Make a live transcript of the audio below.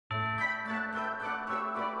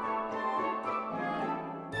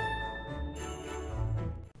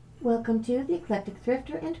Welcome to The Eclectic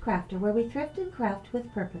Thrifter and Crafter, where we thrift and craft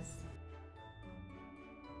with purpose.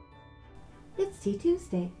 It's Tea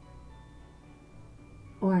Tuesday.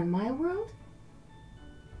 Or in my world,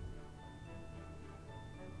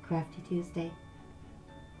 Crafty Tuesday.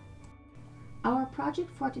 Our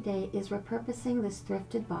project for today is repurposing this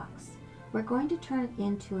thrifted box. We're going to turn it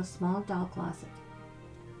into a small doll closet.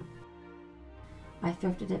 I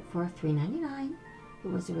thrifted it for $3.99.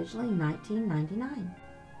 It was originally $19.99.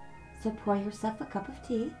 So pour yourself a cup of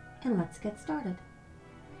tea and let's get started.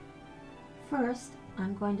 First,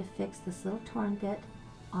 I'm going to fix this little torn bit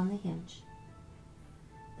on the hinge.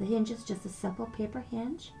 The hinge is just a simple paper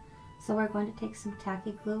hinge, so we're going to take some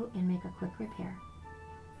tacky glue and make a quick repair.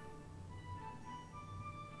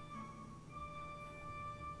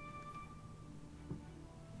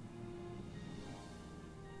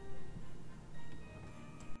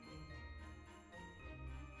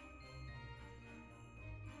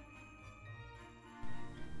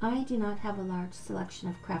 I do not have a large selection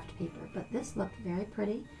of craft paper, but this looked very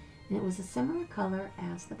pretty, and it was a similar color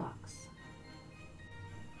as the box.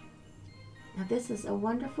 Now this is a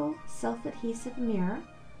wonderful self-adhesive mirror.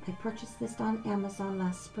 I purchased this on Amazon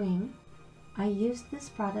last spring. I used this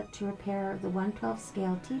product to repair the 1/12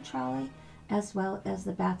 scale tea trolley as well as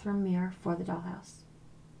the bathroom mirror for the dollhouse.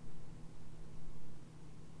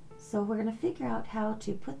 So we're going to figure out how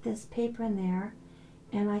to put this paper in there.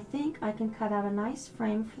 And I think I can cut out a nice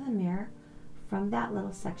frame for the mirror from that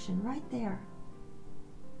little section right there.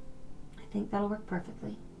 I think that'll work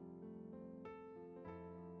perfectly.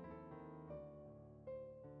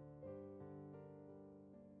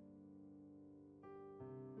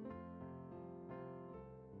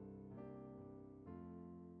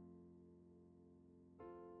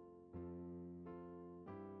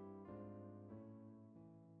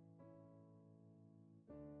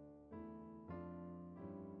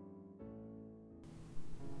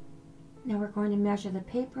 Now we're going to measure the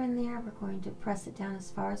paper in there. We're going to press it down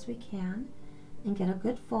as far as we can and get a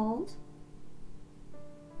good fold.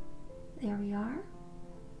 There we are.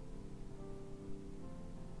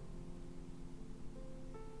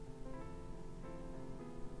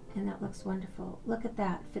 And that looks wonderful. Look at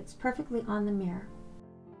that. Fits perfectly on the mirror.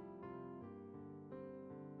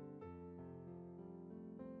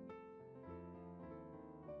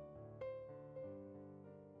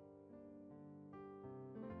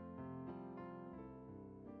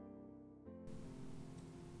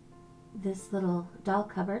 This little doll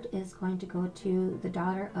cupboard is going to go to the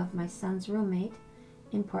daughter of my son's roommate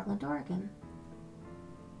in Portland, Oregon.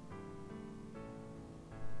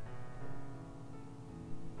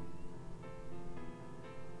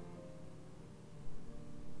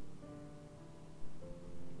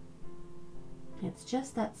 It's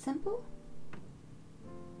just that simple.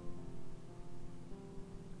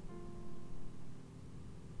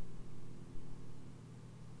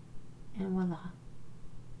 And voila.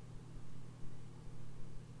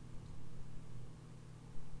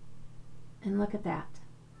 And look at that.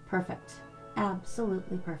 Perfect.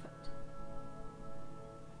 Absolutely perfect.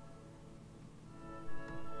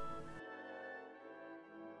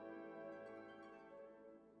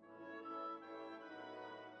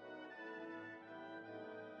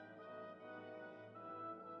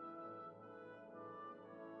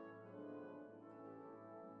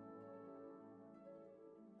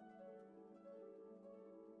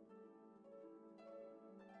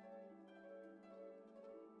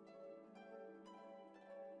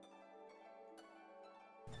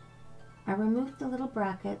 I removed the little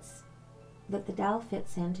brackets that the dowel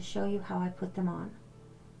fits in to show you how I put them on.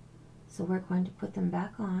 So we're going to put them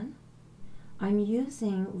back on. I'm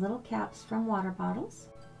using little caps from water bottles,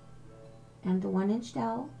 and the 1-inch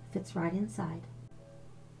dowel fits right inside.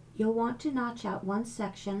 You'll want to notch out one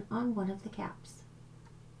section on one of the caps.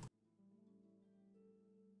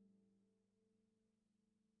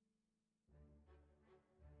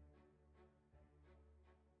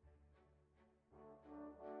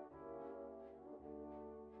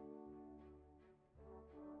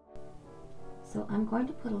 So I'm going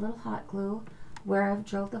to put a little hot glue where I've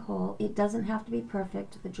drilled the hole. It doesn't have to be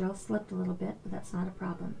perfect. The drill slipped a little bit, but that's not a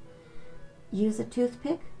problem. Use a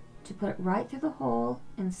toothpick to put it right through the hole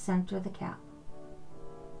and center the cap.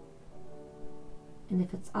 And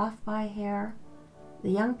if it's off by a hair,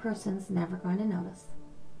 the young person's never going to notice.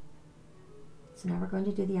 So now we're going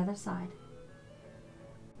to do the other side.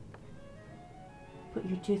 Put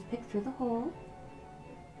your toothpick through the hole.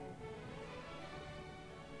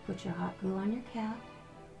 Put your hot glue on your cap.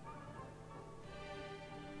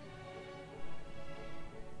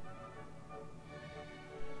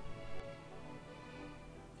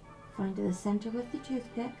 Find the center with the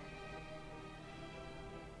toothpick.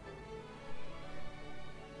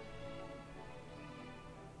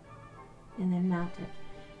 And then mount it.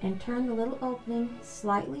 And turn the little opening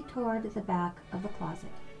slightly toward the back of the closet.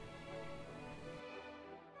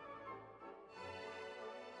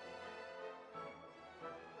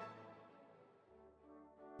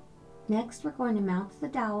 Next, we're going to mount the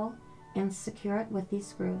dowel and secure it with these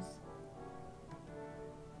screws.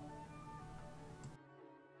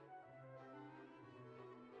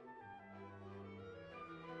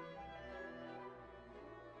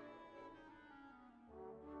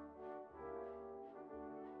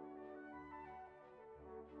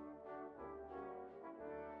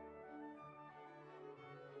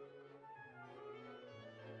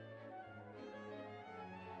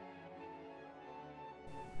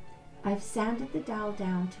 I've sanded the dowel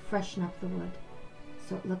down to freshen up the wood,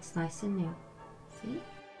 so it looks nice and new. See?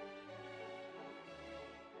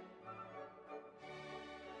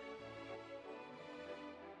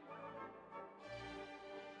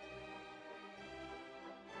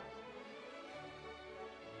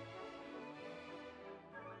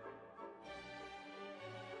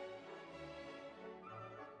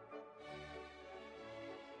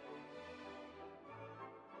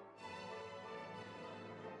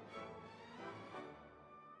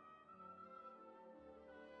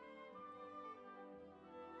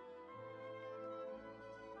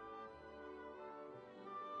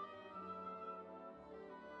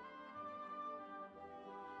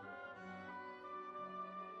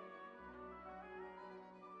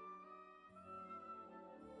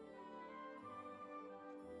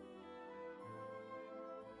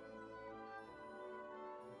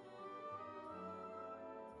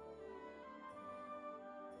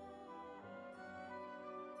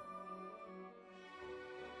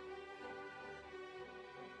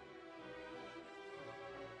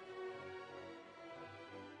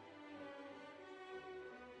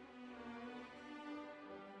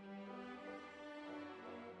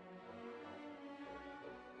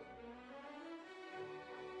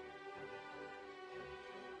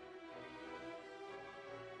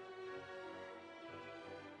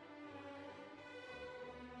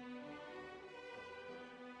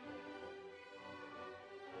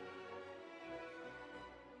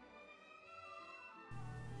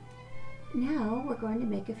 Now we're going to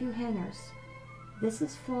make a few hangers. This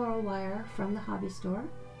is floral wire from the hobby store.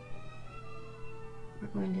 We're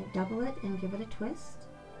going to double it and give it a twist,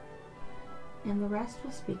 and the rest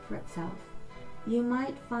will speak for itself. You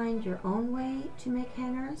might find your own way to make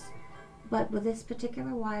hangers, but with this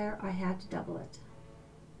particular wire I had to double it.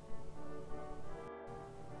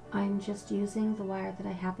 I'm just using the wire that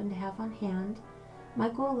I happen to have on hand. My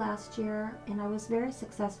goal last year, and I was very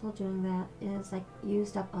successful doing that, is I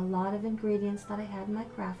used up a lot of ingredients that I had in my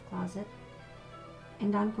craft closet,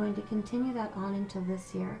 and I'm going to continue that on until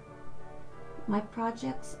this year. My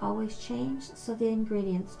projects always change, so the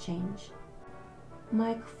ingredients change.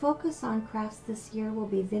 My focus on crafts this year will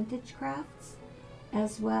be vintage crafts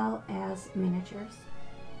as well as miniatures.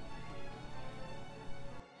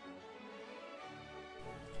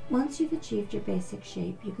 Once you've achieved your basic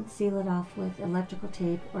shape, you can seal it off with electrical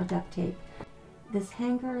tape or duct tape. This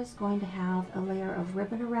hanger is going to have a layer of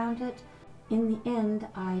ribbon around it. In the end,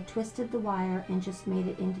 I twisted the wire and just made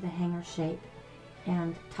it into the hanger shape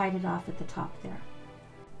and tied it off at the top there.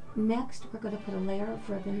 Next, we're going to put a layer of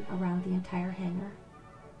ribbon around the entire hanger.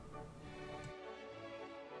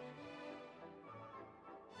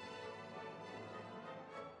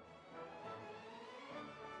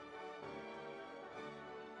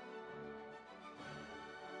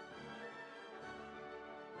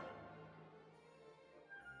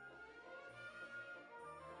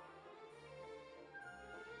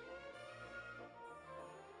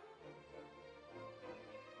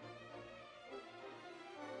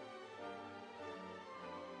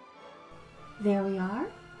 There we are.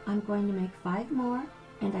 I'm going to make 5 more,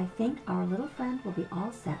 and I think our little friend will be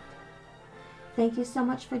all set. Thank you so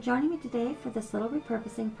much for joining me today for this little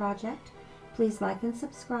repurposing project. Please like and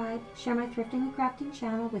subscribe, share my thrifting and crafting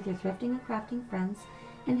channel with your thrifting and crafting friends,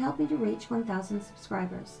 and help me to reach 1,000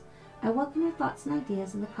 subscribers. I welcome your thoughts and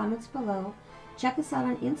ideas in the comments below. Check us out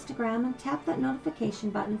on Instagram and tap that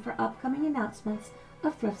notification button for upcoming announcements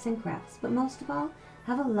of thrifts and crafts. But most of all,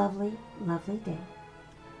 have a lovely, lovely day.